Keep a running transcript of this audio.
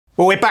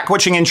Well, we're back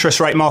watching interest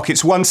rate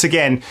markets once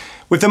again,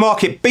 with the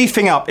market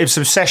beefing up its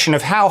obsession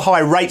of how high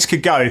rates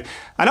could go.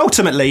 And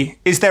ultimately,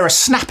 is there a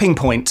snapping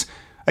point?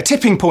 A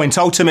tipping point,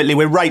 ultimately,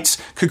 where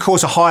rates could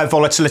cause a higher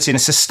volatility and a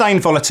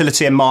sustained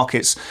volatility in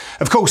markets.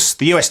 Of course,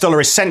 the US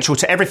dollar is central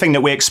to everything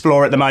that we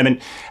explore at the moment,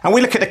 and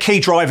we look at the key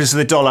drivers of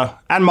the dollar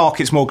and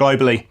markets more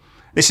globally.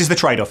 This is The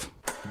Trade-Off.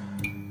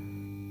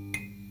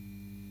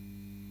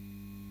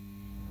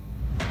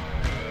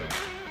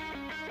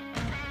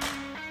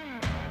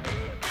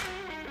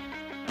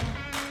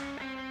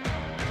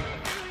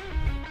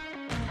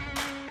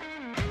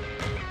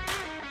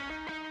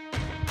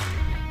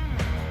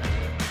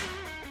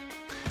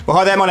 Well,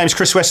 hi there, my name's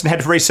Chris Weston,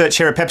 Head of Research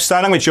here at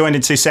Pepperstone. I'm joined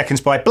in 2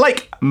 seconds by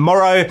Blake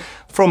Morrow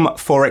from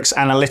Forex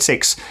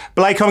Analytics.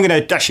 Blake, I'm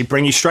going to actually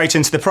bring you straight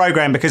into the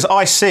programme because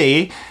I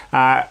see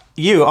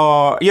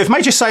you've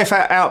made yourself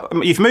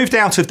out, you've moved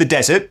out of the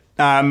desert,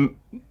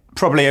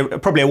 probably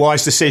a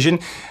wise decision,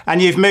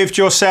 and you've moved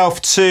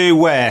yourself to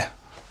where?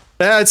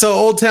 It's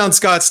Old Town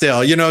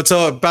Scottsdale. You know, it's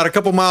about a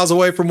couple miles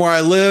away from where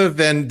I live.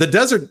 And the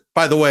desert,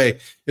 by the way,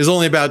 is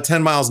only about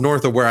 10 miles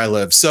north of where I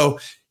live. So,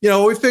 you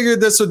know, we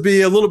figured this would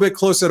be a little bit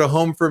closer to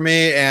home for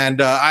me.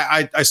 And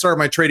I started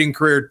my trading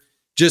career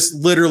just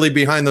literally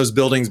behind those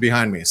buildings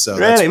behind me. So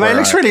really, man, it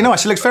looks really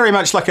nice. It looks very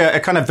much like a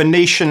kind of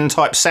Venetian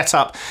type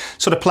setup,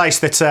 sort of place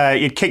that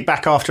you'd kick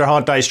back after a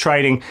hard day's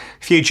trading,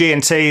 a few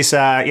G&Ts,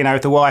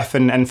 with the wife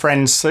and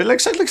friends. So it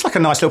looks like a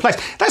nice little place.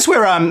 That's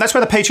where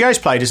the PGA's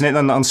played, isn't it,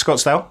 on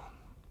Scottsdale?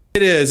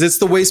 It is. It's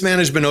the Waste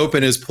Management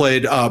Open is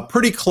played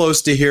pretty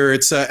close to here.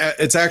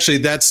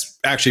 That's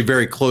actually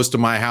very close to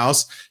my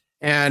house.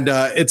 And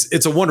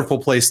it's a wonderful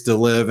place to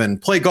live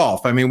and play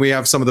golf. I mean, we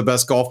have some of the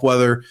best golf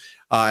weather,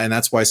 and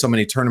that's why so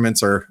many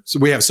tournaments are. So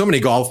we have so many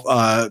golf.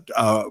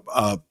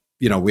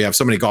 We have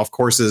so many golf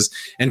courses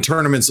and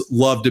tournaments.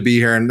 Love to be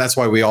here, and that's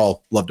why we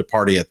all love to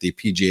party at the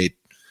PGA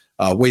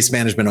Waste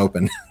Management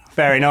Open.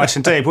 Very nice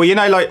indeed. Well, you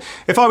know, like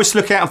if I was to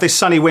look out of this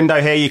sunny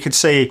window here, you could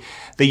see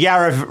the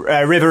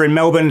Yarra River in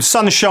Melbourne.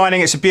 Sun's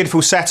shining. It's a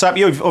beautiful setup.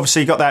 You've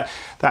obviously got that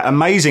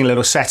amazing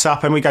little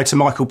setup. And we go to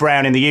Michael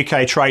Brown in the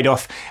UK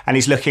trade-off, and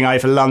he's looking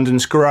over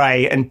London's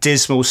grey and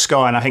dismal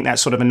sky. And I think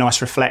that's sort of a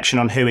nice reflection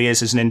on who he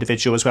is as an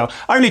individual as well.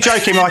 Only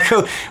joking,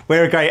 Michael.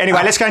 We're great. Anyway,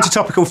 let's go into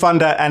Topical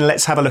Thunder and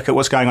let's have a look at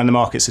what's going on in the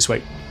markets this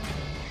week.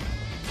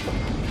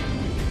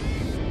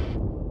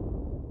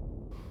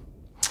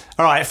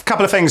 All right, a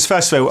couple of things.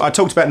 First of all, I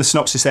talked about in the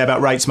synopsis there about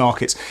rates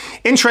markets.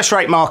 Interest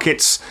rate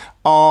markets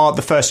are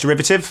the first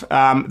derivative.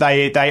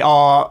 They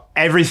are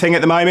everything at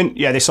the moment.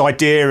 Yeah, this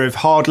idea of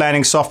hard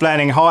landing, soft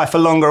landing, higher for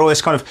longer, all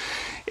this kind of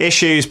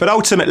issues. But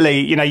ultimately,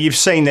 you know, you've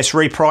seen this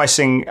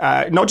repricing,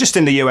 not just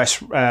in the US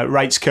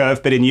rates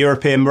curve, but in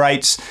European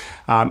rates.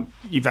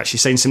 You've actually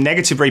seen some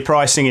negative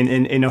repricing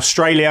in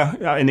Australia,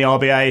 in the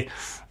RBA.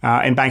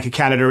 In Bank of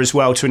Canada as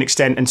well to an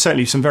extent, and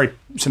certainly some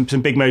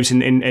big moves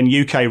in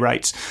UK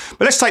rates.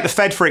 But let's take the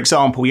Fed, for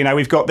example. You know,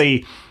 we've got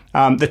the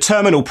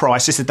terminal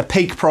price. This is the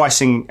peak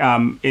pricing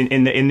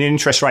in the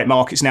interest rate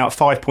markets now at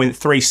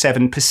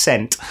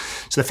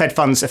 5.37%. So the Fed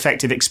funds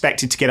effective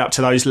expected to get up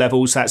to those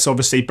levels. That's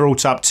obviously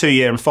brought up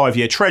 2-year and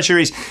 5-year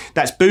treasuries.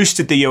 That's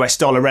boosted the US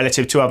dollar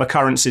relative to other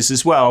currencies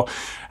as well.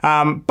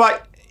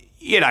 But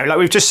you know, like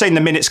we've just seen the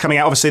minutes coming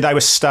out. Obviously, they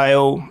were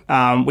stale.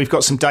 We've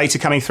got some data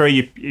coming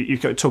through. You've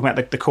got talking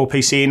about the core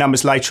PCE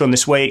numbers later on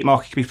this week.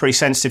 Market can be pretty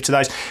sensitive to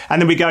those. And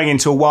then we're going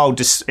into a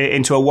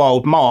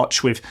wild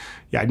March with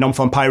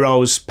non-farm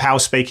payrolls, Powell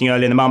speaking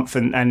early in the month,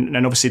 and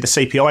obviously the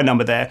CPI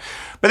number there.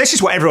 But this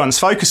is what everyone's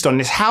focused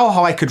on: is how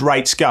high could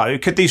rates go?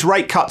 Could these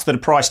rate cuts that are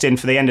priced in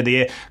for the end of the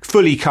year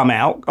fully come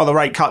out? Are the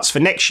rate cuts for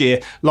next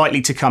year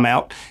likely to come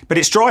out? But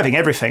it's driving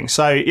everything.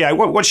 So, yeah,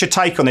 what's your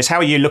take on this? How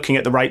are you looking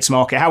at the rates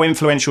market? How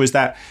influential is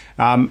that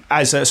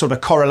as a sort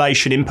of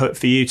correlation input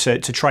for you to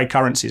trade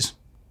currencies?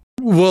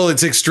 Well,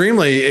 it's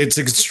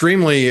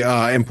extremely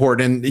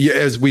important. And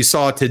as we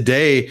saw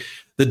today,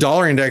 the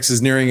dollar index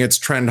is nearing its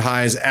trend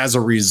highs as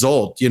a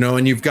result, you know,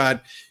 and you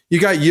got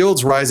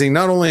yields rising,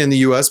 not only in the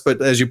US,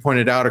 but as you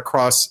pointed out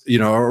across, you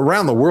know,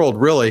 around the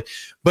world, really.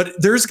 But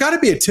there's got to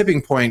be a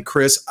tipping point,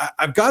 Chris.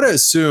 I've got to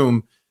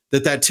assume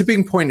that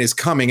tipping point is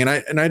coming.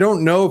 And I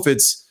don't know if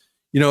it's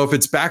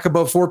back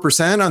above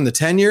 4% on the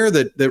 10-year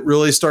that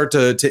really start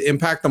to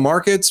impact the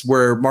markets,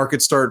 where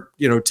markets start,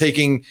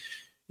 taking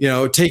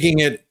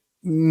it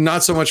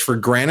not so much for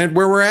granted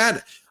where we're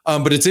at.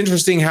 But it's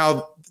interesting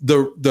how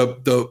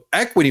the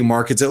equity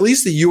markets, at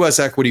least the U.S.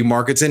 equity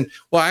markets, and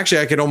well, actually,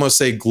 I could almost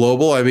say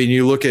global. I mean,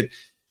 you look at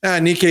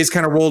Nikkei's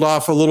kind of rolled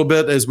off a little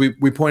bit, as we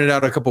pointed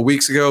out a couple of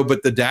weeks ago,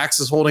 but the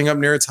DAX is holding up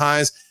near its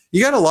highs.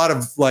 You got a lot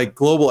of like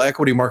global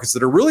equity markets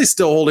that are really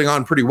still holding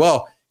on pretty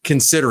well,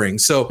 considering.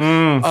 So,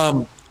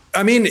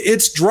 I mean,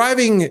 it's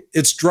driving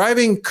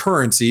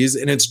currencies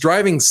and it's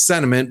driving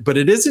sentiment, but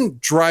it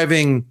isn't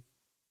driving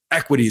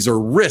equities or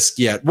risk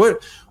yet.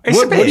 What do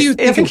you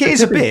think? I think it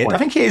is a bit. I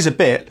think it is a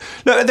bit.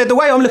 Look, the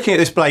way I'm looking at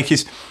this, Blake,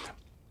 is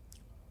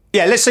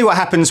let's see what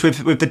happens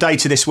with the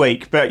data this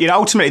week. But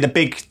ultimately,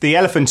 the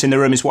elephant in the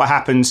room is what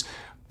happens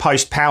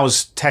post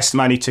Powell's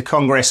testimony to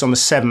Congress on the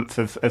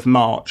 7th of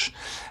March.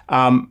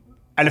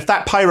 And if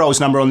that payrolls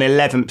number on the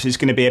 11th is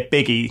going to be a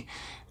biggie,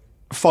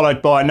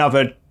 followed by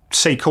another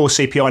core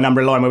CPI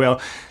number in line where we are,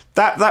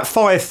 that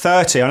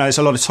 530, I know there's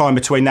a lot of time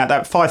between that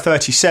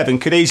 537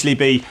 could easily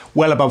be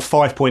well above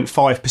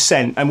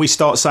 5.5%. And we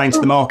start saying to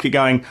the market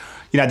going,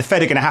 the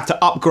Fed are going to have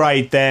to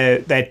upgrade their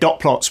dot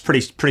plots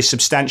pretty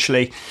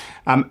substantially.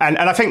 And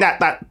I think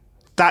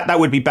that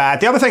would be bad.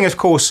 The other thing, of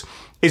course,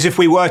 is if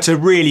we were to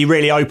really,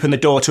 really open the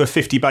door to a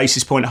 50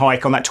 basis point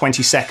hike on that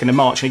 22nd of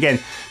March. And again,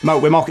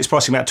 where market's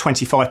pricing about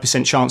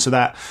 25% chance of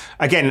that.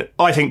 Again,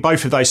 I think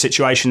both of those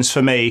situations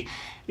for me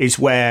is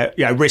where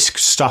risk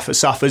stuff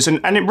suffers.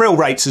 And in real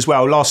rates as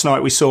well. Last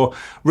night we saw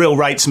real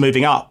rates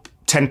moving up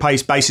 10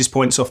 basis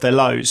points off their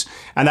lows,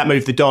 and that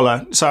moved the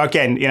dollar. So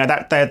again,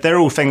 that they're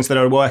all things that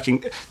are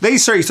working.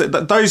 These three,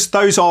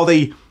 those are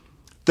the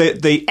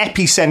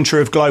epicenter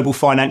of global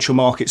financial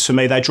markets for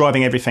me. They're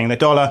driving everything. The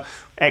dollar,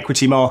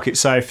 equity markets.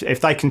 So if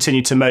they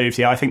continue to move,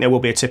 I think there will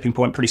be a tipping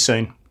point pretty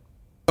soon.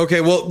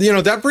 Okay, well,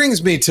 that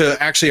brings me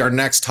to actually our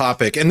next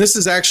topic, and this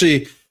is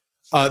actually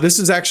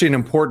an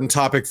important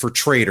topic for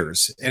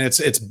traders, and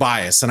it's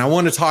bias. And I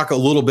want to talk a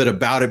little bit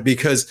about it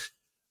because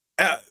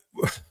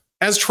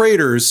as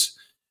traders,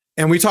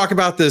 and we talk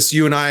about this,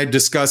 you and I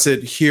discuss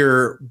it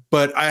here,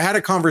 but I had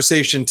a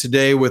conversation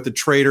today with a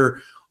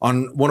trader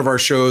on one of our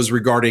shows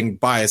regarding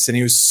bias, and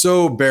he was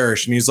so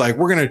bearish, and he's like,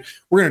 we're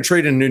gonna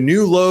trade into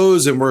new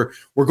lows, and we're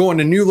going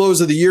to new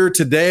lows of the year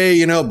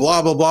today, blah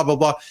blah blah blah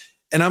blah.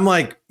 And I'm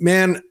like,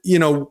 man,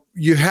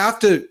 you have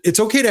to, it's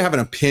okay to have an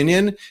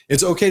opinion,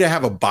 it's okay to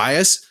have a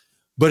bias,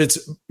 but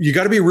you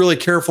got to be really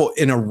careful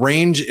in a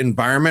range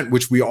environment,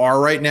 which we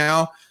are right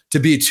now, to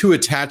be too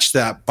attached to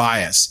that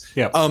bias.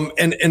 Yeah.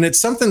 And it's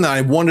something that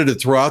I wanted to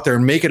throw out there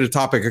and make it a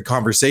topic of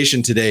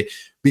conversation today,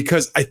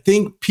 because I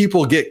think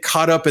people get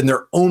caught up in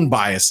their own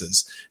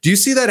biases. Do you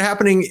see that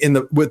happening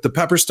with the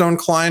Pepperstone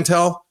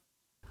clientele?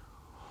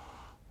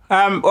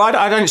 Well,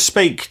 I don't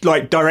speak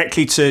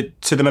directly to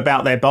them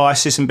about their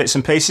biases and bits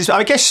and pieces.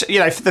 I guess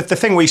the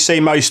thing we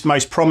see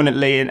most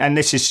prominently, and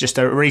this is just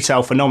a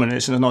retail phenomenon,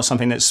 it's not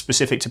something that's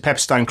specific to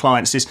Pepperstone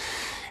clients,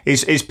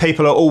 is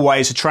people are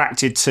always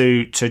attracted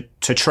to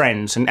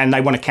trends, and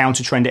they want to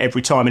counter trend it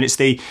every time. And it's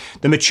the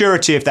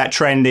maturity of that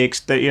trend,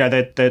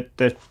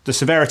 the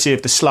severity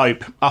of the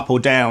slope up or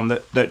down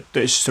that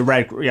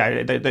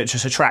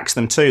just attracts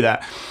them to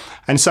that.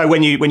 And so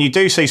when you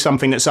do see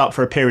something that's up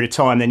for a period of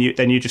time, then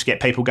you just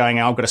get people going,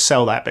 I've got to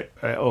sell that. But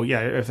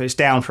if it's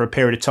down for a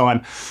period of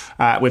time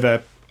with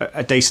a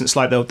decent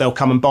slope, they'll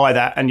come and buy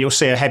that, and you'll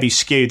see a heavy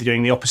skew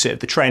doing the opposite of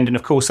the trend. And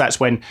of course, that's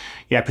when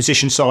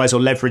position size or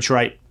leverage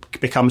rate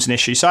becomes an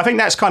issue. So I think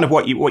that's kind of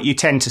what you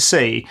tend to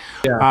see.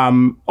 Yeah.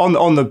 On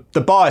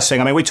the bias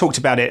thing, I mean, we talked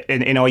about it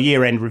in our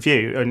year-end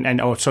review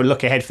and or sort of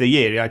look ahead for the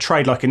year.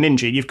 Trade like a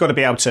ninja. You've got to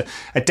be able to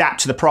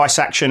adapt to the price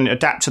action,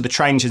 adapt to the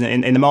changes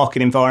in the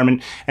market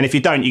environment. And if you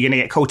don't, you're going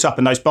to get caught up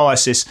in those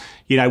biases.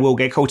 Will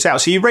get caught out.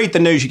 So you read the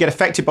news, you get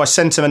affected by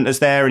sentiment that's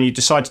there, and you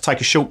decide to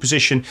take a short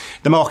position.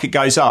 The market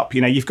goes up.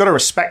 You've got to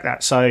respect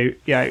that. So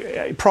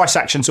price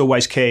action's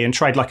always key, and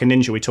trade like a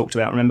ninja we talked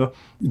about. Remember,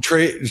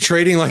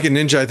 trading like a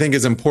ninja, I think,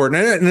 is important.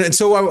 And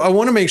so I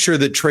want to make sure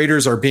that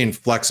traders are being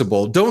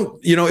flexible.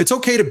 It's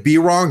okay to be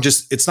wrong.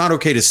 Just it's not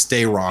okay to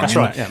stay wrong. That's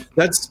right. Yeah.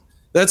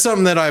 That's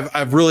something that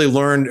I've really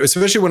learned,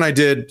 especially when I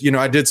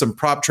did some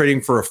prop trading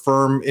for a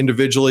firm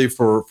individually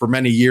for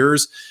many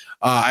years.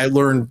 I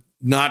learned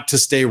not to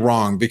stay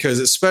wrong, because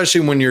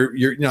especially when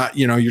you're not,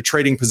 you're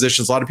trading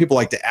positions, a lot of people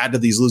like to add to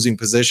these losing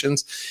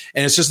positions,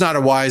 and it's just not a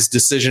wise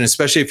decision,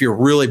 especially if you're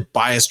really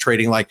biased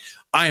trading. Like,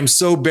 I am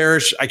so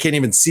bearish, I can't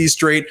even see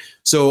straight.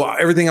 So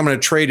everything I'm going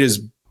to trade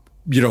is,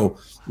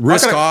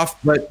 risk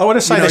off. But I want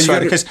to say this,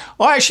 right, because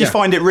I actually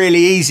find it really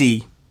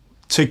easy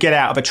to get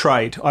out of a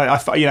trade. I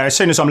as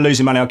soon as I'm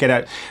losing money, I'll get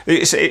out.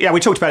 We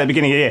talked about it at the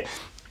beginning of the year.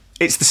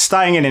 It's the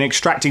staying in and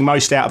extracting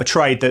most out of a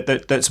trade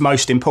that's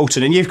most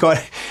important. And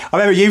I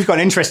remember you've got an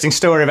interesting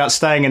story about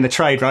staying in the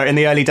trade, right? In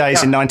the early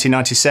days in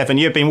 1997,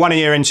 you've been 1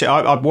 year into.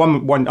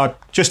 I'm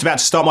just about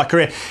to start my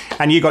career,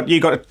 and you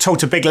got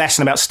taught a big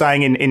lesson about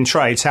staying in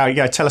trades.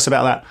 Tell us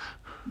about that.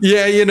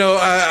 Yeah,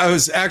 I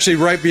was actually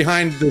right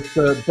behind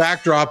this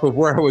backdrop of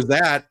where I was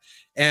at.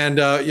 And,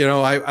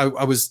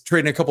 I was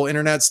trading a couple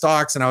internet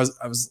stocks, and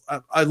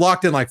I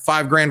locked in like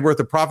 $5,000 worth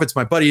of profits.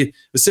 My buddy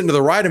was sitting to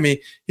the right of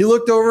me. He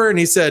looked over and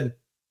he said,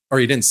 or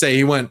he didn't say,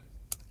 he went,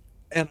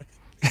 and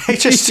he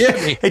just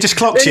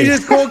clocked you. He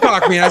just cold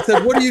cocked me. And I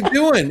said, what are you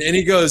doing? And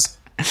he goes,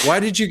 why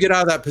did you get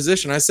out of that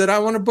position? I said, I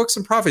want to book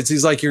some profits.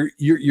 He's like,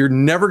 you're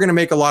never going to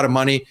make a lot of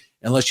money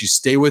unless you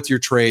stay with your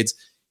trades.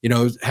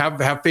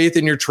 Have faith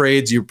in your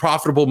trades. You're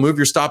profitable, move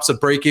your stops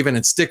at break even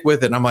and stick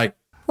with it. And I'm like,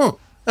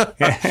 But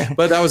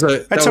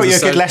that taught you a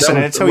good lesson.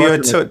 It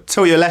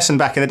taught you a lesson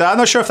back in the day. I'm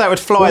not sure if that would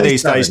fly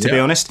these days, to be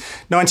honest.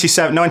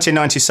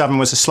 1997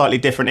 was a slightly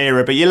different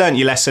era, but you learned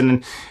your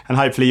lesson, and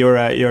hopefully you're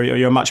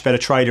a much better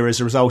trader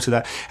as a result of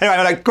that.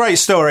 Anyway, great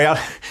story.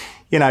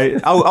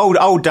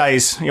 old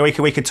days.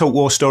 We could talk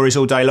war stories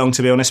all day long,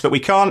 to be honest, but we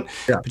can't.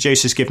 Yeah.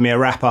 Producers, give me a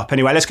wrap up.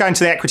 Anyway, let's go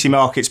into the equity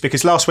markets,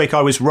 because last week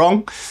I was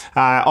wrong.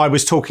 I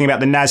was talking about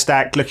the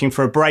Nasdaq looking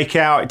for a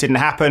breakout. It didn't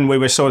happen. We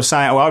were sort of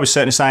saying, I was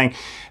certainly saying,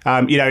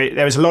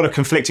 there was a lot of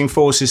conflicting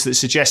forces that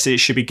suggested it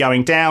should be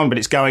going down, but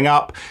it's going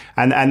up,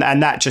 and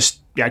that just.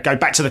 Go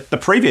back to the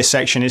previous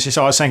section. Is just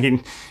I was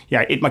thinking,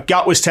 my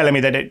gut was telling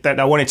me that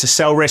I wanted to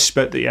sell risk,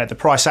 but the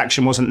price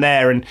action wasn't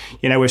there, and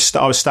I was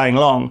staying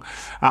long.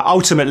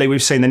 Ultimately,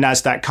 we've seen the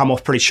Nasdaq come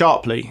off pretty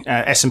sharply,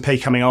 S&P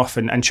coming off,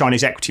 and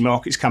Chinese equity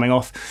markets coming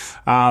off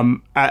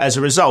as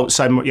a result.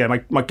 So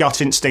my gut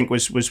instinct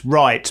was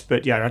right,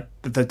 but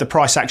the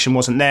price action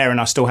wasn't there, and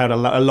I still had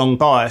a long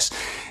bias.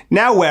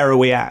 Now, where are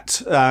we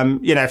at?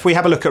 If we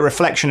have a look at a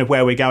reflection of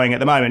where we're going at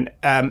the moment,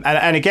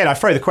 and again, I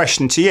throw the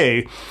question to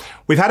you.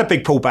 We've had a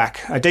big pullback,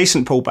 a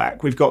decent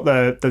pullback. We've got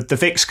the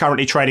VIX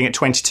currently trading at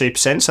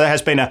 22%. So there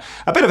has been a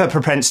bit of a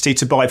propensity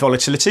to buy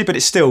volatility, but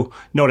it's still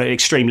not at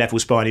extreme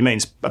levels by any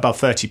means.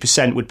 Above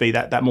 30% would be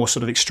that more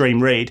sort of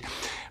extreme read.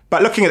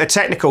 But looking at the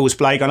technicals,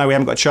 Blake, I know we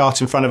haven't got a chart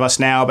in front of us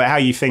now, but how are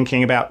you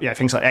thinking about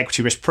things like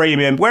equity risk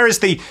premium? Where is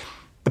the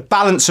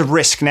balance of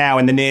risk now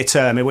in the near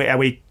term?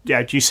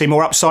 Do you see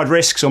more upside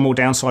risks or more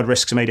downside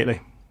risks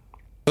immediately?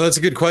 Well, that's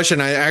a good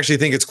question. I actually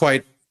think it's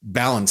quite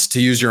balanced,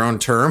 to use your own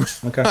term.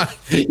 Okay.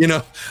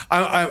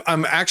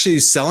 I'm actually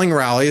selling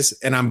rallies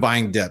and I'm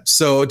buying dips.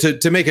 So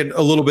to make it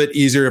a little bit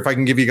easier, if I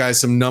can give you guys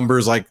some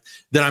numbers like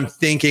that I'm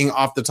thinking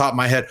off the top of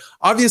my head.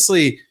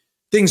 Obviously,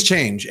 things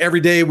change. Every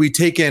day we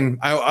take in,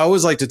 I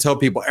always like to tell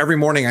people, every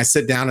morning I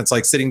sit down, it's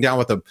like sitting down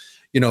with a,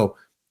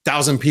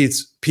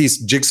 1,000-piece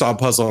jigsaw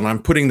puzzle, and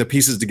I'm putting the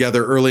pieces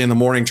together early in the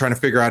morning, trying to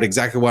figure out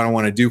exactly what I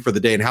want to do for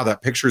the day and how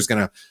that picture is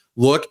going to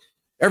look.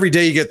 Every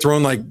day you get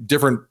thrown like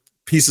different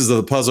pieces of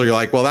the puzzle. You're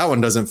like, well, that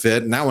one doesn't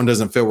fit and that one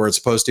doesn't fit where it's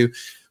supposed to.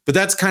 But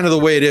that's kind of the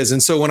way it is.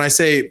 And so when I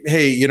say,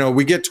 hey,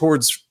 we get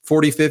towards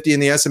 40, 50 in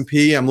the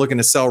S&P, I'm looking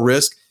to sell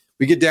risk.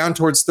 We get down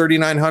towards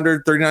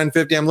 3,900,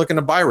 3,950, I'm looking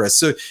to buy risk.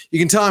 So you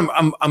can tell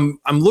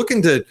I'm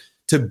looking to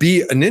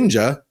be a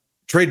ninja,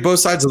 trade both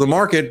sides of the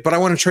market, but I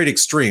want to trade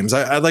extremes.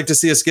 I'd like to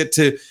see us get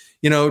to,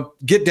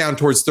 get down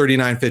towards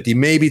 3,950,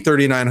 maybe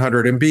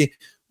 3,900, and be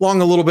long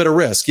a little bit of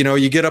risk.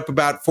 You get up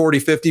about 40,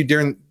 50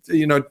 during,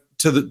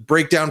 to the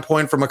breakdown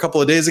point from a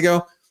couple of days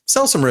ago,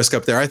 sell some risk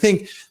up there. I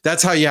think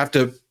that's how you have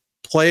to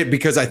play it,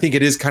 because I think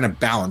it is kind of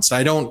balanced.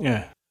 I don't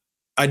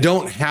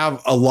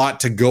have a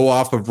lot to go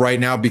off of right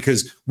now,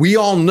 because we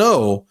all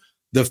know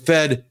the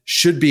Fed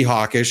should be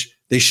hawkish.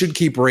 They should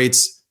keep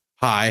rates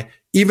high.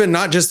 Even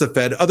not just the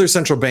Fed, other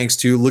central banks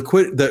too.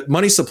 The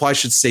money supply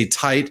should stay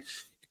tight.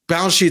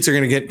 Balance sheets are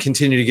going to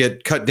continue to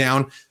get cut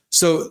down.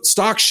 So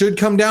stocks should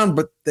come down,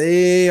 but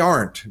they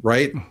aren't,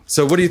 right?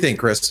 So what do you think,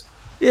 Chris?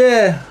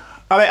 Yeah.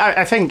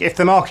 I think if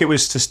the market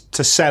was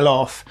to sell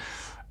off,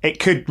 it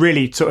could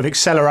really sort of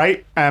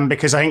accelerate,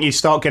 because I think you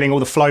start getting all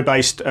the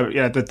flow-based,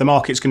 the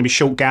market's going to be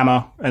short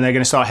gamma, and they're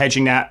going to start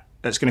hedging that.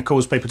 That's going to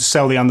cause people to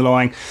sell the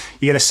underlying.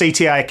 You get a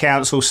CTA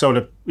accounts all sort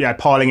of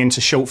piling into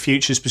short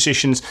futures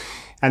positions,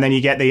 and then you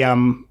get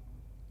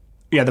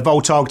the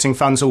vol targeting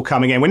funds all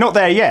coming in. We're not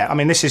there yet. I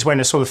mean, this is when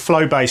a sort of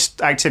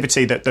flow-based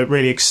activity that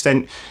really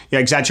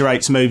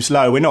exaggerates moves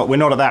low. We're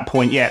not at that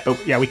point yet,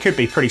 but we could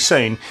be pretty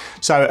soon.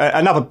 So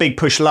another big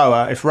push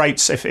lower if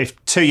rates, if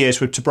 2 years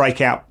were to break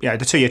out, the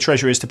 2-year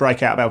Treasury is to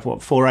break out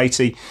about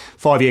 480,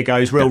 5-year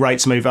goes, real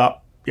rates move up.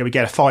 We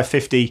get a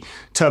 550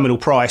 terminal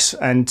price,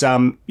 and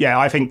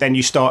I think then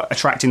you start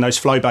attracting those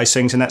flow-based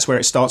things, and that's where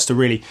it starts to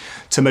really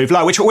to move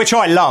low, which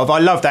I love. I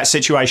love that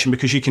situation,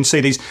 because you can see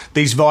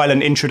these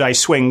violent intraday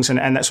swings, and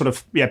that sort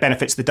of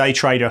benefits the day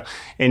trader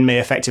in me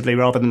effectively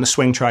rather than the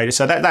swing trader.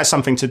 So that's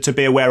something to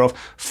be aware of.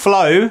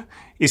 Flow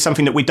is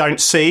something that we don't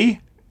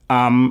see,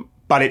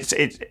 but it's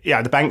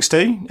the banks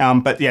do.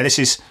 This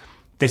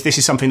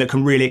is something that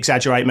can really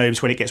exaggerate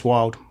moves when it gets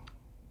wild.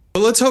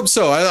 Well, let's hope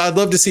so. I'd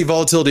love to see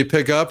volatility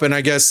pick up. And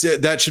I guess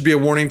that should be a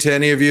warning to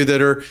any of you that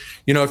are,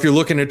 if you're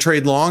looking to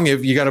trade long,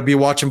 if you got to be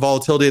watching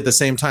volatility at the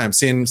same time,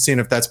 seeing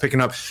if that's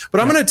picking up. But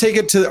I'm going to take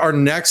it to our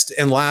next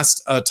and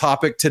last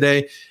topic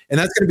today. And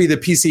that's going to be the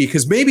PCE,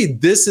 because maybe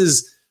this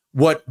is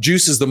what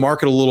juices the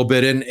market a little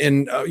bit.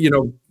 In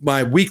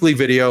my weekly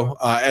video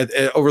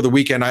over the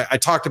weekend, I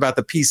talked about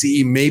the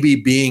PCE maybe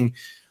being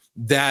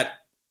that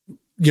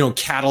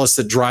catalyst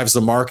that drives the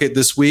market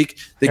this week,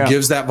 that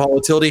gives that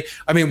volatility.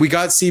 I mean, we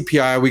got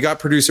CPI, we got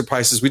producer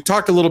prices. We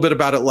talked a little bit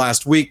about it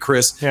last week,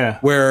 Chris,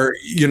 where,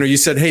 you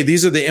said, hey,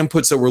 these are the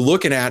inputs that we're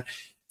looking at.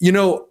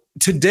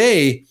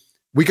 Today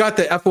we got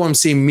the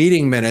FOMC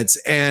meeting minutes,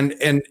 and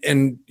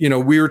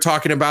we were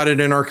talking about it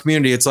in our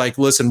community. It's like,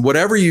 listen,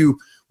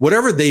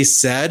 whatever they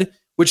said,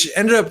 which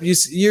ended up, you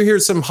hear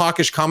some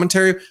hawkish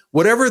commentary,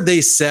 whatever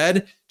they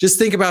said, just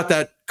think about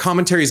that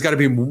commentary has got to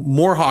be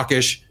more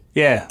hawkish.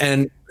 Yeah.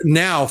 And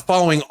now,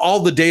 following all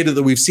the data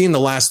that we've seen the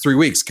last 3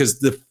 weeks, because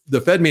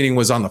the Fed meeting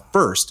was on the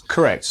 1st.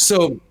 Correct.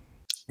 So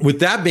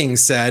with that being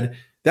said,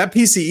 that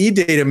PCE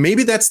data,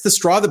 maybe that's the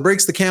straw that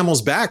breaks the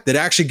camel's back, that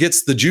actually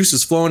gets the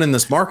juices flowing in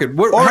this market.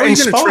 How are you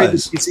going to trade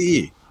this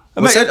PCE?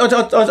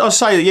 I'll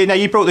say that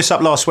you brought this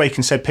up last week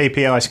and said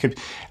PPIs could,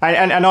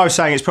 and I was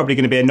saying it's probably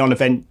going to be a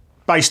non-event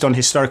based on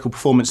historical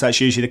performance.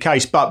 That's usually the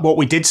case. But what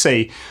we did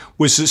see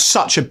was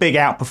such a big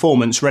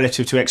outperformance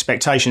relative to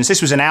expectations.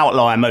 This was an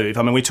outlier move.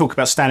 I mean, we talk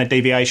about standard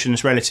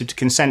deviations relative to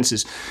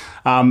consensus.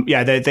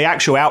 The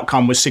actual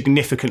outcome was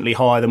significantly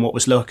higher than what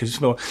was looked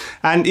for.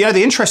 And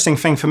the interesting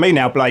thing for me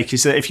now, Blake,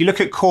 is that if you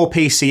look at core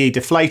PCE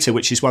deflator,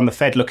 which is one the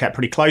Fed look at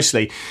pretty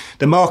closely,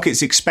 the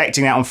market's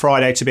expecting that on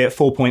Friday to be at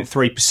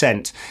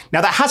 4.3%.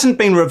 Now, that hasn't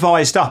been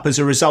revised up as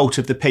a result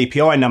of the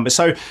PPI number.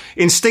 So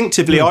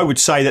instinctively, I would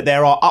say that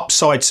there are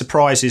upside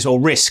surprises or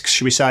risks,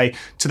 should we say,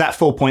 to that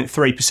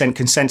 4.3%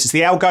 consensus.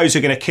 The algos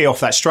are going to key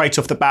off that straight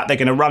off the bat. They're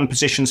going to run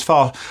positions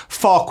far,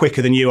 far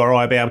quicker than you or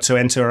I will be able to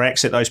enter or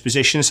exit those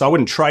positions. So I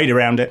wouldn't trade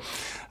around it.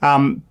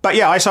 But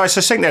I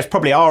think there's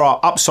probably are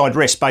upside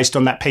risk based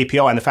on that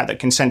PPI and the fact that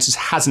consensus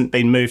hasn't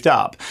been moved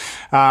up.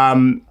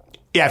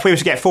 If we were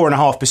to get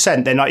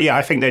 4.5%, then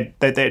I think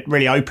that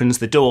really opens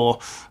the door.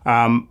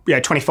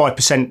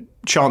 25%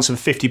 chance of a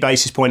 50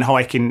 basis point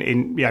hike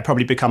in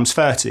probably becomes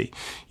 30.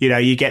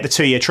 You get the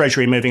 2-year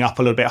Treasury moving up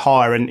a little bit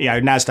higher, and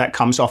Nasdaq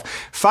comes off.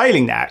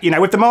 Failing that,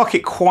 with the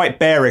market quite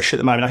bearish at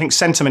the moment, I think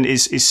sentiment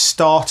is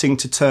starting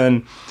to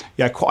turn.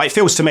 It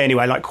feels to me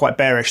anyway like quite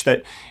bearish.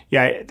 That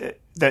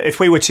that if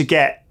we were to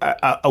get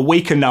a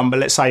weaker number,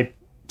 let's say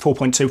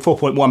 4.2,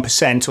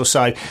 4.1% or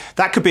so,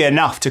 that could be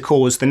enough to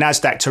cause the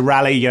Nasdaq to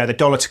rally, the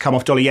dollar to come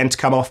off, dollar yen to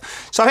come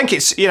off. So I think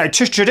it's,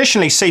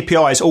 traditionally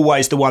CPI is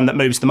always the one that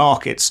moves the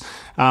markets.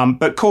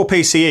 But core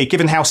PCE,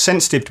 given how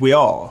sensitive we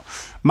are,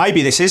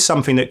 maybe this is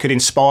something that could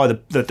inspire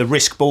the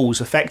risk bulls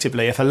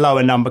effectively if a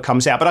lower number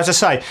comes out. But as I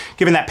say,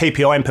 given that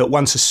PPI input,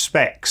 one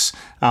suspects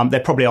there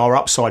probably are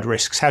upside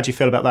risks. How do you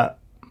feel about that?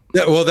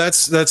 Yeah, well,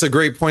 that's a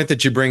great point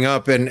that you bring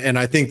up, and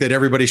I think that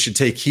everybody should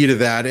take heed of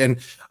that. And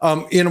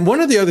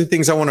one of the other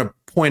things I want to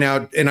point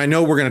out, and I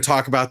know we're going to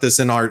talk about this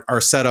in our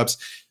setups,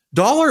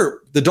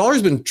 the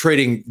dollar's been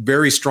trading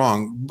very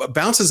strong.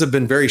 Bounces have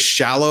been very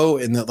shallow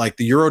in the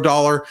euro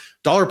dollar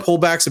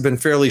pullbacks have been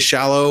fairly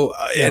shallow,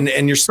 and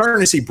you're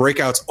starting to see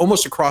breakouts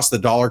almost across the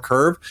dollar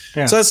curve.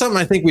 Yeah. So that's something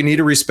I think we need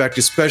to respect,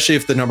 especially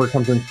if the number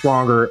comes in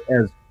stronger,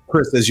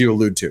 as you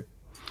allude to.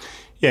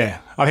 Yeah,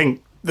 I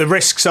think the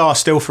risks are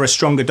still for a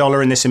stronger dollar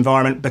in this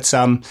environment, but it's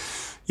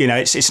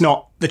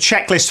not the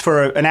checklist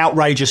for an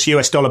outrageous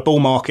US dollar bull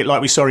market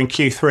like we saw in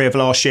Q3 of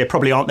last year.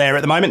 Probably aren't there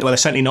at the moment. Well, they're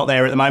certainly not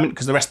there at the moment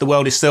because the rest of the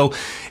world is still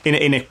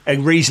in a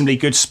reasonably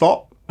good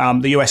spot.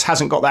 The US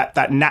hasn't got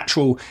that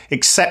natural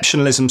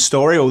exceptionalism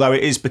story, although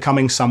it is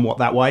becoming somewhat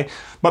that way.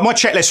 But my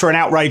checklist for an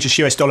outrageous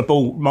US dollar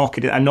bull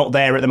market are not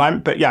there at the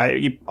moment. But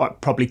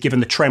probably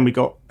given the trend, we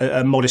got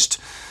a modest.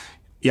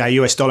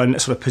 US dollar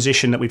sort of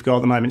position that we've got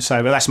at the moment.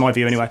 So that's my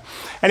view anyway.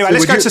 Anyway,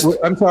 so let's go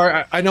to... I'm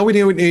sorry. I know we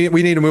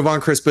need to move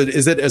on, Chris, but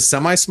is it a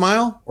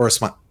semi-smile or a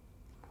smile?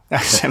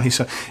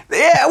 Semi-smile.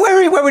 Yeah,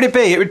 where would it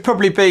be? It would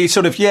probably be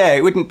sort of,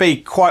 it wouldn't be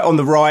quite on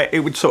the right.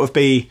 It would sort of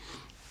be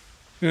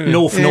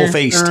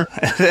northeast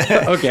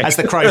okay. As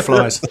the crow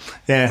flies.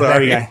 Yeah,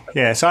 sorry. There we go.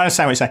 Yeah, so I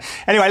understand what you're saying.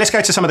 Anyway, let's go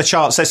to some of the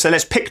charts.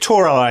 Let's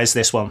pictorialize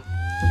this one.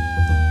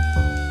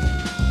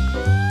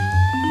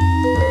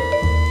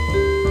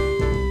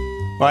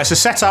 Right, so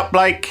setup,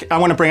 Blake. I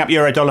want to bring up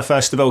euro dollar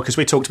first of all because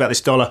we talked about this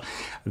dollar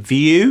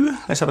view.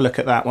 Let's have a look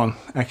at that one.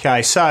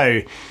 Okay,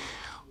 so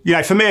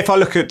for me, if I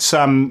look at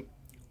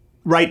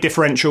rate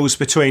differentials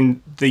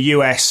between the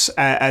US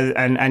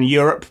and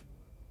Europe,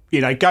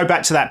 go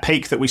back to that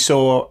peak that we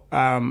saw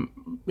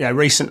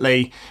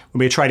recently when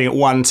we were trading at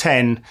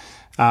 110.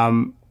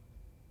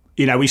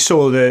 We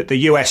saw the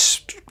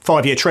US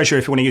 5-year Treasury,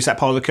 if you want to use that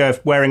part of the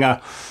curve, wearing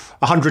a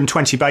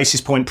 120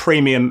 basis point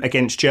premium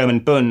against German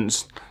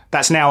bunds.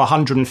 That's now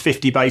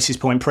 150 basis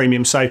point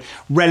premium. So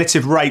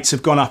relative rates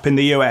have gone up in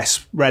the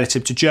US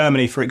relative to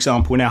Germany, for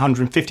example, now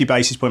 150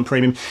 basis point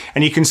premium.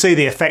 And you can see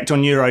the effect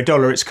on euro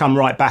dollar. It's come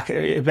right back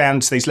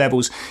down to these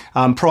levels.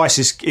 Price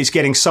is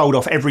getting sold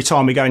off every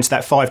time we go into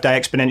that 5-day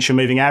exponential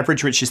moving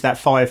average, which is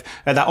that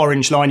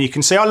orange line you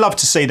can see. I love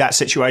to see that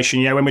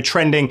situation, when we're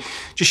trending,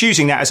 just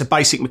using that as a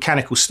basic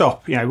mechanical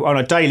stop, on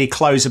a daily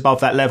close above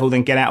that level,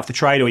 then get out of the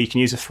trade, or you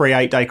can use a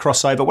 3-8-day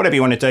crossover, whatever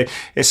you want to do.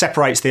 It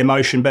separates the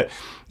emotion. But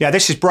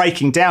this is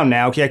breaking down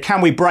now. Can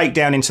we break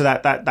down into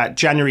that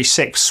January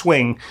 6th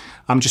swing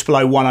just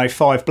below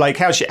 105? Blake,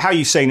 how are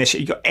you seeing this?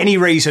 You got any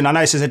reason? I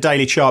know this is a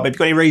daily chart, but have you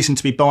got any reason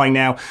to be buying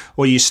now,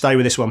 or you stay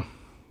with this one?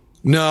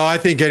 No, I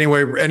think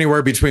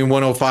anywhere between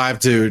 105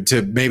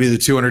 to maybe the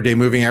 200-day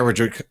moving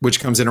average, which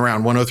comes in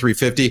around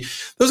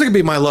 103.50. Those are going to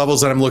be my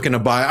levels that I'm looking to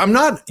buy. I'm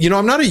not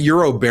a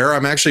euro bear.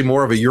 I'm actually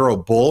more of a euro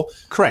bull.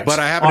 Correct. But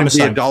I happen to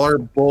be a dollar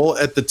bull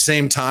at the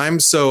same time.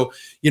 So,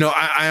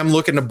 I am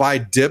looking to buy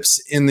dips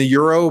in the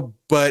euro.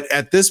 But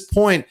at this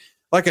point,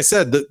 like I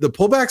said, the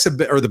pullbacks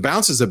the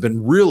bounces have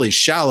been really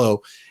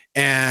shallow.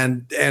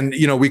 And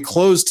we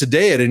closed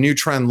today at a new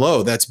trend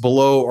low that's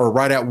below or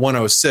right at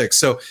 106.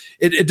 So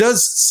it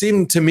does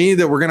seem to me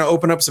that we're going to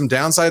open up some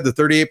downside. The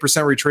 38%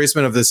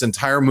 retracement of this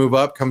entire move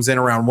up comes in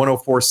around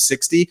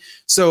 104.60.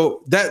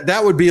 So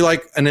that would be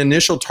like an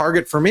initial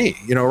target for me,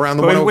 around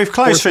the 104. We've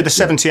closed through the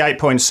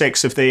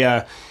 78.6 of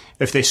the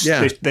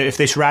if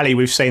this rally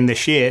we've seen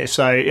this year.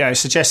 So it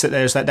suggests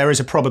that there is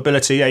a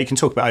probability. You can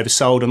talk about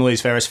oversold and all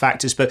these various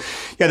factors, but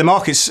the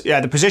market's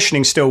the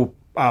positioning's still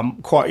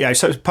quite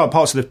so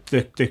parts of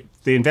the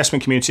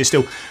investment community are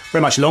still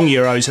very much long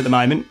euros at the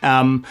moment.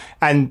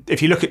 And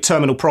if you look at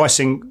terminal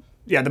pricing,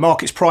 the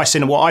market's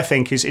pricing what I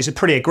think is a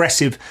pretty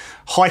aggressive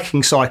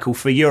hiking cycle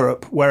for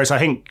Europe, whereas I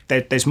think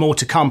there's more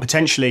to come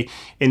potentially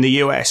in the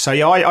US. So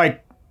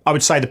I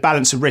would say the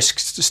balance of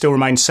risks still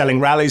remains selling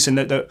rallies, and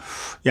that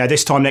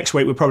this time next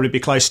week we'll probably be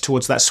closer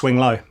towards that swing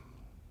low.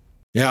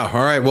 Yeah.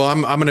 All right. Well,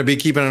 I'm going to be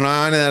keeping an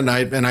eye on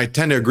it, and I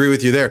tend to agree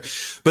with you there.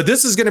 But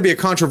this is going to be a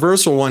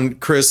controversial one,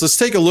 Chris. Let's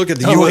take a look at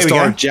the U.S.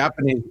 dollar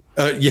Japanese.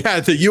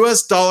 The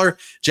U.S. dollar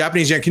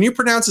Japanese yen. Can you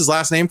pronounce his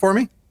last name for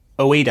me?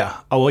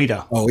 Oida.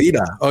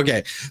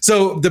 Okay.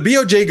 So the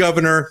BOJ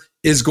governor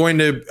is going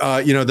to,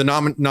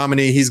 the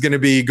nominee. He's going to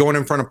be going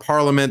in front of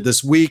Parliament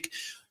this week.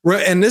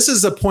 And this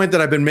is a point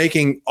that I've been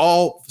making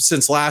all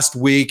since last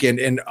week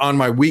and on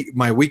my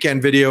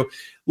weekend video.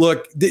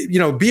 Look,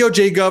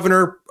 BOJ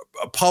governor,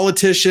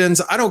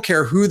 politicians, I don't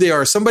care who they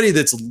are, somebody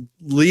that's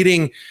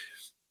leading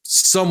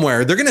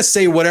somewhere, they're going to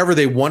say whatever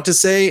they want to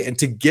say and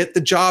to get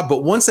the job.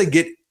 But once they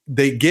get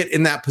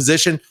in that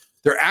position,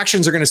 their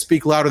actions are going to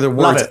speak louder than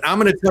words. And I'm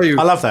going to tell you,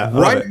 I love that.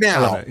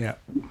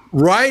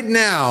 Right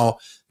now,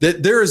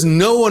 that there is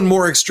no one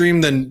more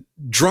extreme than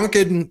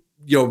drunken,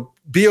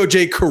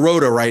 BOJ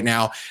Kuroda right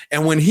now.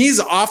 And when he's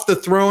off the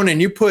throne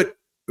and you put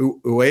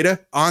Ueda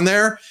on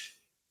there,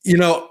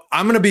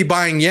 I'm going to be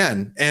buying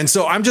yen. And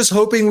so I'm just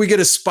hoping we get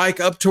a spike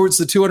up towards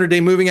the 200-day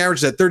moving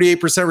average, that 38%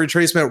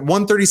 retracement at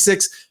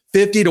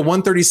 136.50 to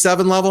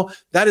 137 level.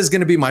 That is going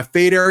to be my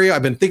fade area.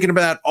 I've been thinking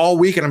about that all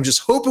week, and I'm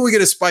just hoping we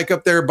get a spike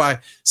up there by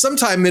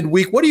sometime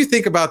midweek. What do you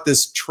think about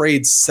this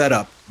trade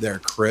setup there,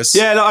 Chris?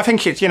 Yeah, look, I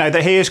think it's,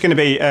 that he is going to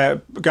be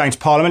going to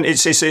Parliament.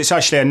 It's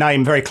actually a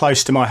name very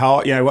close to my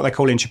heart. What they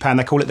call in Japan,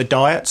 they call it the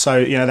Diet.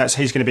 So,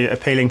 he's going to be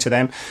appealing to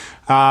them.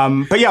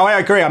 But yeah, I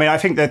agree. I mean, I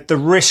think that the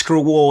risk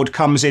reward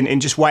comes in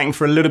just waiting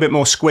for a little bit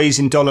more squeeze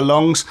in dollar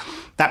longs.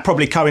 That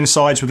probably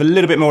coincides with a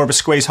little bit more of a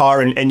squeeze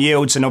higher in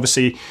yields, and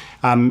obviously,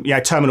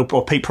 terminal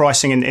or peak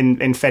pricing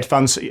in Fed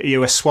funds,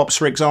 US swaps,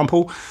 for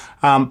example.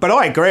 But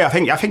I agree. I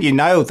think you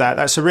nailed that.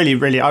 That's a really,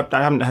 really, I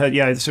haven't heard,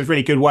 it's a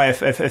really good way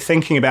of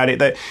thinking about it,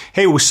 that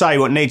he will say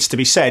what needs to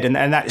be said. And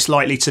that's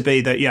likely to be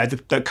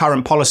that, the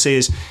current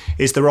policy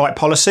is the right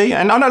policy.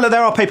 And I know that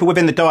there are people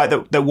within the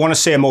Diet that want to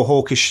see a more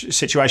hawkish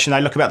situation.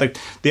 They look about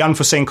the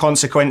unforeseen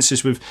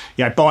consequences with,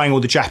 buying all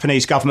the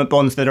Japanese government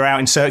bonds that are out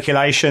in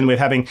circulation, with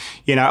having,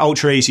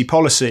 ultra easy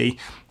policy.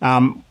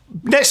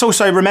 Let's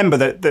also remember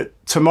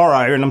that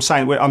tomorrow, and I'm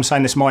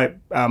saying this might,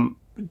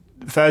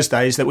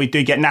 Thursday, is that we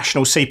do get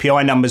national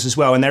CPI numbers as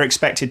well, and they're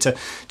expected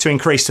to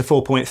increase to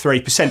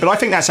 4.3%. But I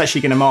think that's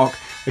actually going to mark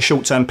a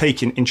short-term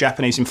peak in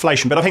Japanese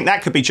inflation. But I think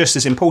that could be just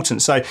as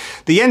important. So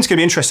the yen's going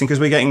to be interesting because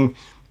we're getting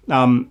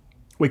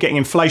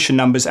inflation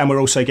numbers, and we're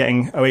also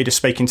getting Oida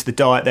speaking to the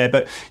Diet there.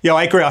 But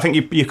I agree. I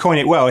think you coin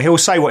it well. He'll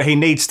say what he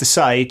needs to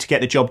say to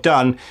get the job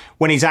done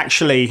when he's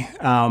actually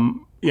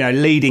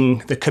leading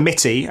the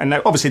committee. And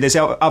obviously there's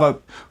other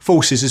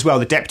forces as well,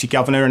 the deputy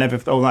governor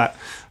and all that.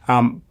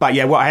 But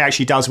what he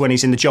actually does when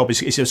he's in the job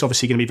is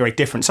obviously going to be very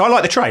different. So I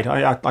like the trade.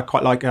 I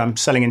quite like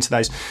selling into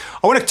those.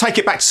 I want to take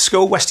it back to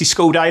school, Westy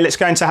School Day. Let's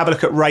go into have a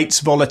look at rates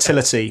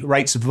volatility.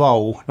 Rates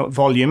vol, not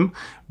volume.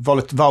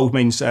 Vol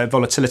means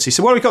volatility.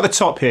 So what have we got at the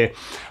top here?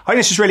 I think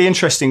this is really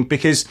interesting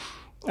because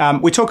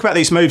we talk about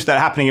these moves that are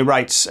happening in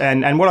rates,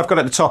 and what I've got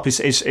at the top is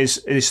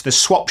the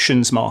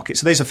swaptions market.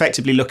 So these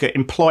effectively look at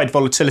implied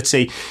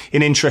volatility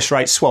in interest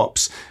rate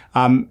swaps.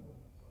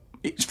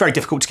 It's very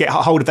difficult to get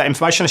hold of that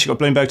information unless you've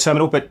got Bloomberg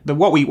Terminal. But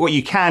what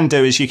you can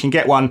do is you can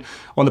get one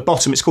on the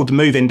bottom. It's called the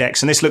Move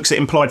Index, and this looks at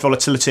implied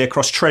volatility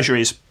across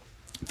treasuries.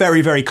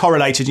 Very, very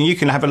correlated, and you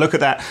can have a look at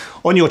that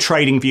on your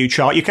trading view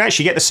chart. You can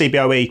actually get the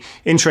CBOE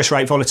interest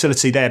rate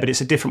volatility there, but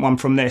it's a different one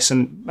from this.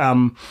 And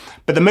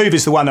but the Move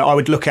is the one that I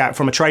would look at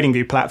from a trading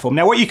view platform.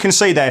 Now, what you can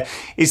see there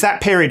is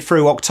that period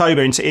through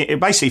October into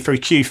basically through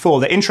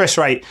Q4, the interest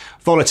rate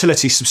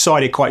volatility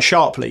subsided quite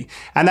sharply,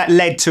 and that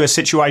led to a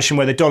situation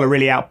where the dollar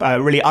really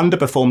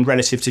underperformed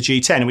relative to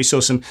G10, and we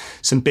saw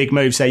some big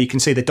moves there. You can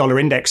see the dollar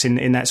index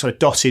in that sort of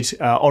dotted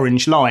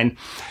orange line.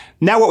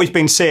 Now what we've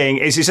been seeing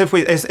is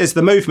as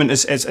the movement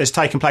has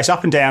taken place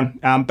up and down,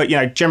 but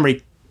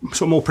generally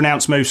sort of more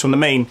pronounced moves from the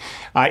mean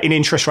in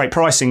interest rate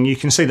pricing, you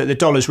can see that the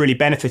dollar's really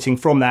benefiting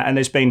from that, and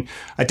there's been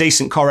a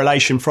decent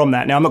correlation from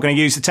that. Now I'm not going to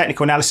use the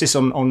technical analysis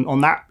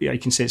on that. You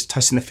can see it's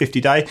testing the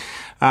 50-day,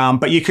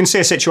 but you can see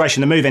a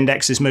situation. The Move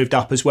Index has moved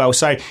up as well.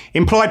 So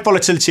implied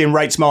volatility in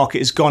rates market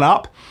has gone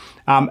up.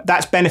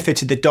 That's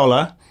benefited the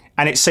dollar,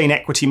 and it's seen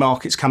equity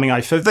markets coming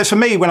over. For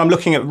me, when I'm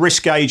looking at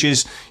risk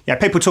gauges,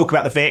 people talk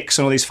about the VIX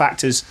and all these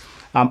factors.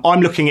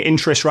 I'm looking at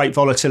interest rate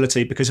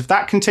volatility, because if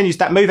that continues,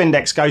 that move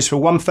index goes for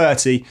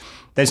 130,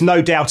 there's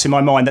no doubt in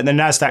my mind that the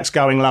Nasdaq's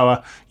going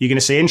lower. You're going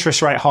to see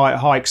interest rate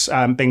hikes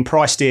being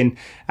priced in,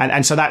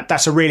 and so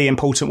that's a really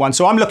important one.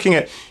 So I'm looking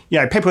at,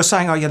 people are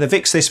saying, oh yeah, the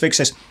VIX this, VIX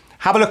this.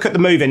 Have a look at the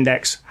move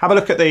index. Have a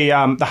look at the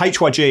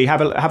HYG.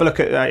 Have a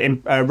look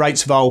at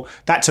rates vol.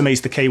 That to me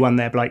is the key one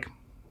there, Blake.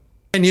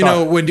 And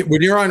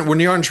when you're on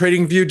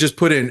TradingView, just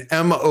put in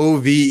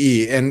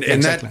MOVE, and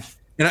exactly.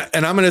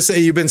 And I'm going to say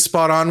you've been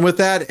spot on with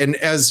that. And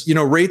as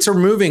rates are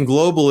moving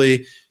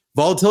globally,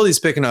 volatility is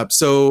picking up.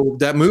 So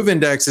that move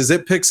index, as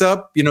it picks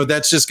up,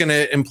 that's just going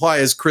to imply,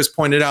 as Chris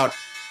pointed out,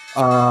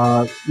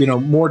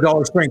 more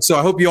dollar strength. So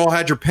I hope you all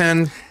had your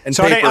pen and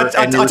paper.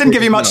 I didn't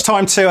give you much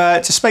time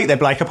to speak there,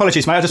 Blake.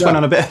 Apologies, mate. I just went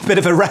on a bit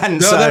of a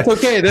rant. No, that's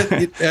okay.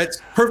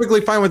 That's perfectly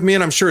fine with me,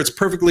 and I'm sure it's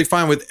perfectly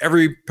fine with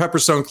every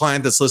Pepperstone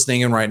client that's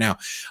listening in right now,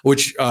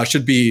 which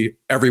should be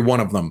every one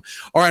of them.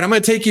 All right, I'm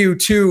going to take you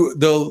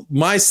to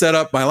my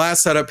setup. My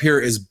last setup here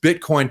is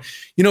Bitcoin.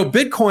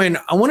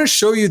 Bitcoin, I want to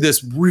show you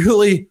this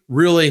really,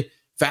 really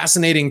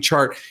fascinating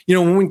chart.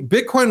 When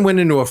Bitcoin went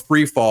into a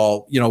free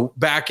fall,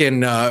 back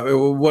in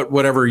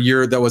whatever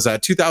year that was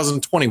at,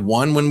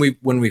 2021,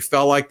 when we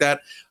fell like that.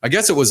 I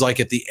guess it was like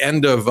at the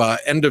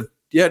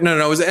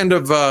it was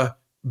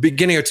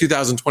beginning of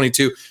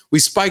 2022. We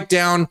spiked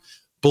down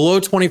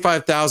below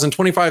 25,000.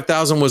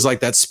 25,000 was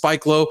like that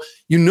spike low.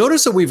 You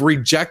notice that we've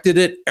rejected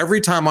it every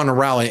time on a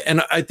rally.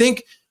 And I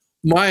think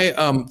my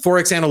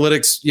Forex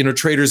analytics,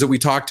 traders that we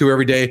talk to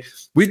every day,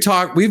 we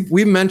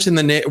mentioned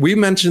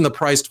the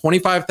price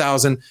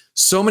 25,000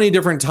 so many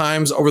different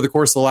times over the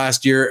course of the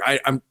last year.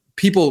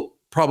 People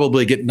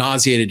probably get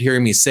nauseated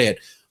hearing me say it,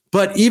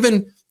 but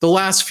even the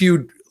last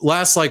few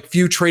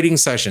trading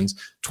sessions,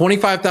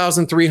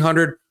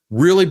 25,300,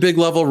 really big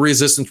level of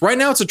resistance. Right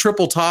now it's a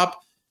triple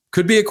top,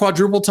 could be a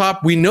quadruple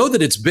top. We know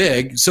that it's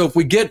big, so if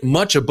we get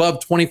much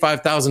above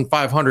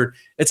 25,500,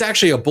 it's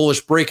actually a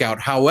bullish breakout.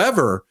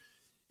 However,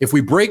 if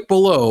we break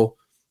below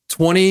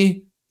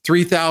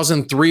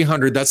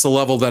 23,300, that's the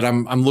level that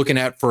I'm looking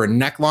at for a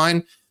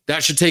neckline.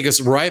 That should take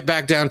us right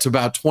back down to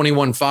about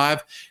 21.5.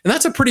 And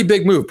that's a pretty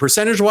big move.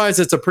 Percentage-wise,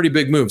 it's a pretty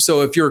big move.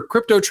 So if you're a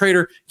crypto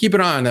trader, keep an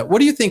eye on that. What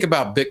do you think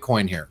about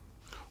Bitcoin here?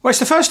 Well, it's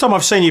the first time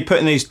I've seen you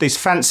putting these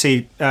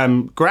fancy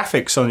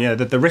graphics on.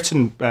 The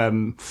written.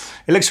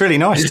 It looks really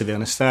nice, to be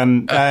honest.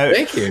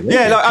 Thank you.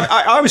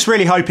 I was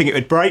really hoping it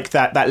would break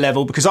that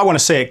level, because I want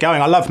to see it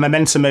going. I love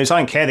momentum moves. I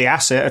don't care the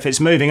asset. If it's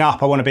moving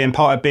up, I want to be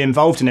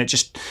involved in it.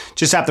 Just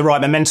have the right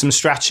momentum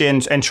strategy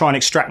and try and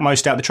extract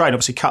most out of the trade.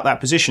 Obviously, cut that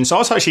position. So I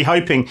was actually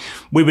hoping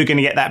we were going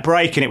to get that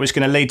break, and it was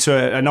going to lead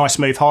to a nice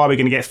move higher. We're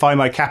going to get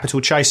FOMO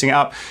capital chasing it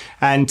up,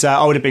 and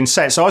I would have been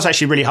set. So I was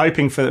actually really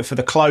hoping for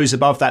the close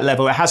above that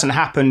level. It hasn't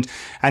happened.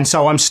 And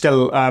so I'm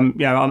still, I'm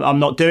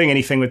not doing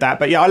anything with that.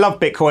 But yeah, I love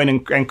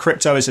Bitcoin and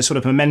crypto as a sort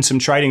of momentum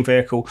trading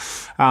vehicle,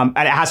 and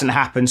it hasn't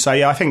happened. So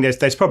yeah, I think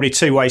there's probably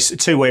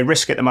two-way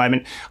risk at the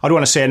moment. I'd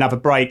want to see another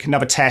break,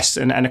 another test,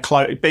 and a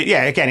close. But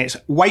yeah, again, it's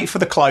wait for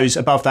the close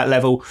above that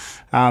level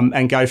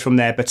and go from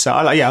there. But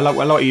I like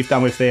what you've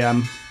done with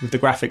the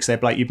graphics there,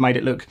 Blake. You've made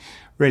it look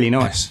really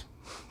nice.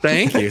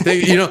 Thank you.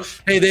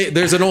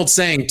 There's an old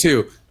saying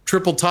too: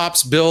 triple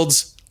tops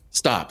builds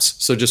stops.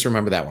 So just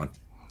remember that one.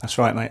 That's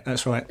right, mate.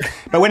 That's right.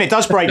 But when it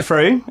does break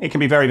through, it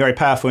can be very, very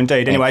powerful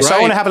indeed. Anyway, right. So I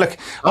want to have a look.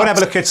 I want to have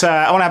a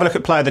look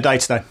at play of the day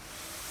today.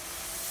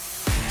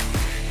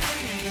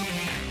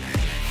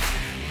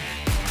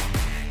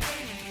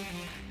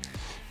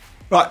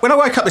 Right. When I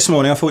woke up this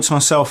morning, I thought to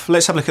myself,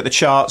 let's have a look at the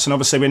charts. And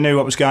obviously, we knew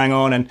what was going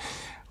on. And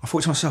I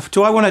thought to myself,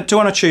 do I want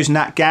to choose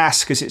Nat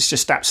Gas because it's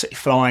just absolutely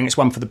flying? It's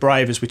one for the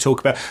brave, as we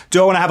talk about.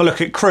 Do I want to have a look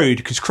at crude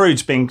because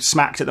crude's being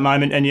smacked at the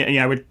moment, and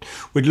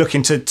we're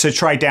looking to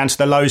trade down to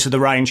the lows of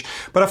the range.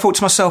 But I thought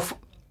to myself,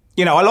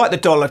 I like the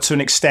dollar to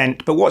an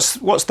extent, but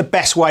what's the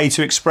best way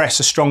to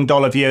express a strong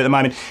dollar view at the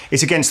moment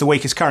is against the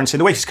weakest currency.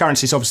 The weakest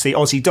currency is obviously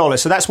Aussie dollar,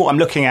 so that's what I'm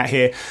looking at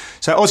here.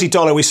 So Aussie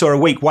dollar, we saw a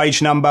weak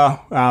wage number.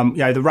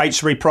 The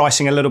rates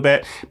repricing a little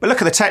bit, but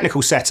look at the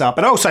technical setup.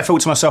 And I also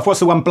thought to myself,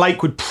 what's the one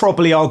Blake would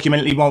probably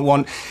arguably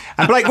want?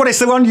 And Blake, what is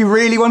the one you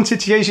really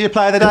wanted to use your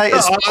player of the day?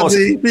 It's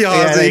Aussie.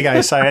 Yeah, there you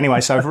go. So anyway,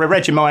 so I've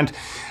read your mind.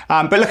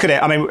 But look at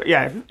it. I mean,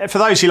 yeah, for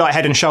those who like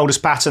head and shoulders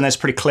pattern, there's a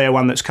pretty clear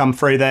one that's come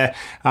through there.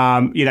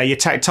 You're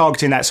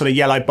targeting that sort of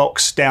yellow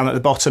box down at the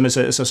bottom as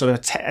a sort of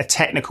a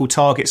technical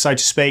target, so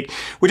to speak.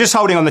 We're just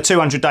holding on the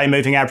 200-day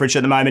moving average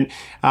at the moment.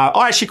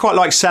 I actually quite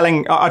like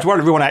selling. I'd want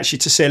everyone actually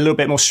to see a little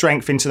bit more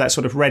strength into that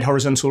sort of red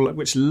horizontal,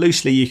 which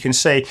loosely you can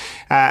see,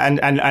 and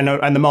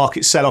the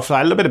market sell off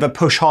a little bit of a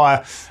push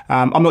higher.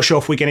 I'm not sure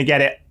if we're going to get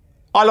it.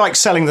 I like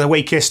selling the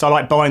weakest. I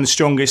like buying the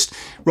strongest.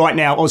 Right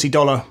now, Aussie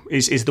dollar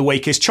is the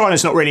weakest.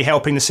 China's not really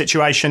helping the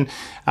situation.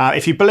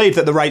 If you believe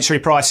that the rates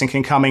repricing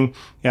can coming,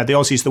 the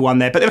Aussie's the one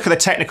there. But look at the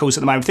technicals at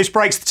the moment. If this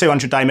breaks the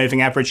 200-day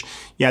moving average,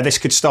 this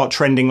could start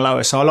trending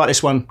lower. So I like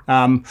this one.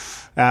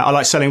 I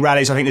like selling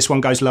rallies. I think this one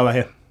goes lower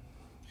here.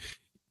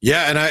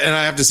 Yeah, and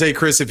I have to say,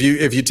 Chris, if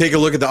you take a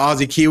look at the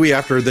Aussie Kiwi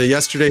after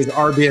yesterday's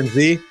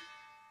RBNZ,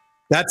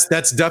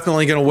 That's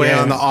definitely going to weigh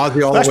on the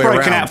Aussie all the way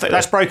around.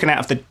 That's broken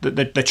out of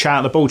the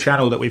channel, the bull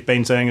channel that we've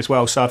been doing as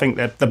well. So I think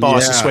that the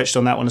bias has switched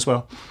on that one as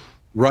well.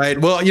 Right.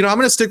 Well, I'm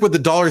going to stick with the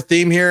dollar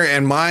theme here,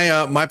 and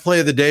my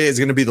play of the day is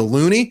going to be the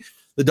loonie,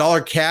 the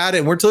dollar CAD,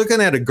 and we're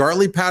looking at a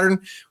Gartley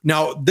pattern.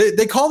 Now,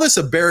 they call this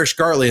a bearish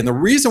Gartley, and the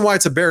reason why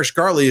it's a bearish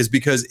Gartley is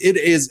because it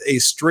is a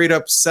straight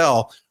up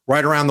sell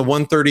right around the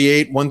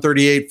 138,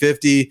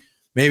 138.50,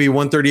 maybe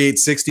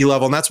 138.60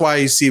 level, and that's why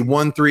you see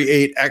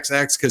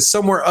 138XX, because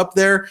somewhere up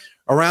there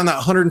around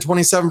that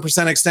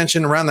 127%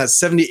 extension, around that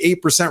 78%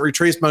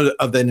 retracement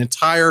of the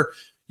entire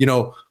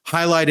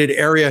highlighted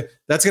area,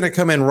 that's going to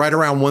come in right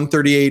around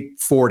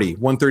 138.40,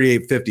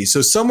 138.50.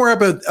 So somewhere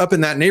up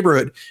in that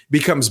neighborhood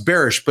becomes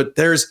bearish, but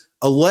there's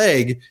a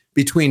leg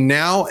between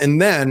now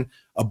and then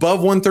above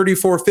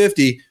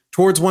 134.50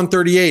 towards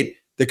 138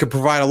 that could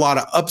provide a lot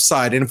of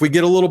upside. And if we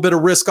get a little bit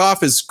of risk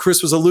off, as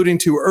Chris was alluding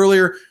to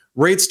earlier,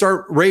 rate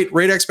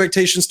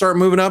expectations start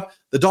moving up.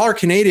 The dollar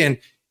Canadian,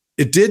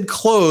 it did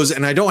close,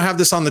 and I don't have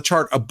this on the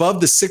chart, above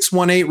the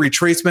 618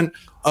 retracement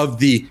of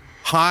the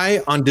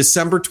high on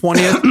December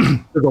 20th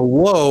to the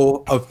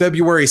low of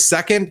February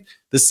 2nd.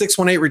 The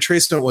 618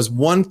 retracement was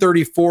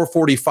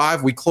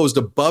 134.45. We closed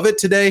above it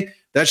today.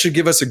 That should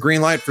give us a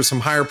green light for some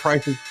higher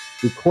prices.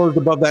 We closed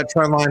above that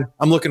trend line.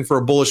 I'm looking for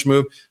a bullish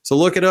move. So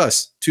look at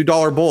us,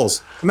 $2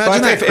 bulls.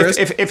 Imagine that, Chris.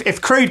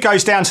 If crude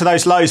goes down to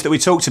those lows that we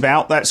talked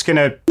about, that's going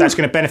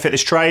to benefit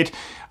this trade.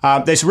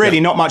 There's really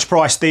not much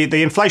price.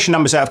 The inflation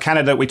numbers out of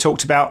Canada that we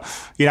talked about,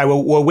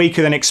 were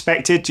weaker than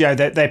expected.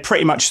 They're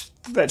pretty much,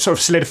 that sort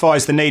of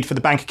solidifies the need for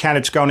the Bank of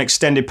Canada to go on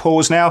extended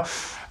pause now.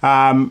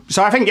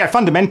 So I think,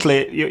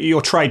 fundamentally,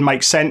 your trade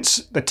makes sense.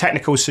 The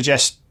technicals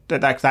suggest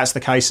that's the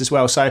case as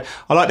well. So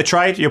I like the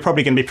trade. You're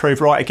probably going to be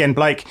proved right again,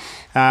 Blake,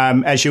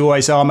 as you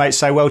always are, mate.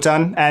 So well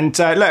done. And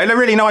look,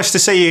 really nice to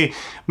see you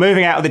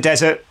moving out of the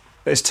desert.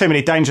 There's too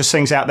many dangerous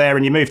things out there,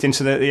 and you moved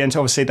into the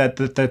obviously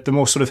the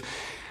more sort of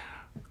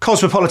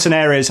cosmopolitan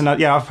areas. And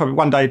I'll probably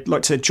one day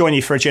like to join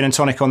you for a gin and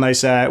tonic on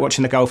those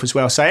watching the golf as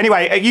well. So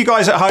anyway, you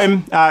guys at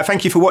home,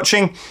 thank you for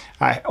watching.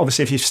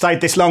 Obviously, if you've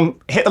stayed this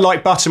long, hit the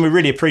like button. We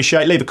really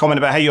appreciate it. Leave a comment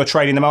about how you're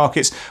trading the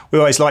markets. We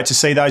always like to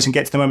see those and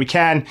get to them when we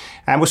can.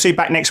 And we'll see you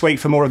back next week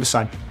for more of the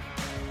same.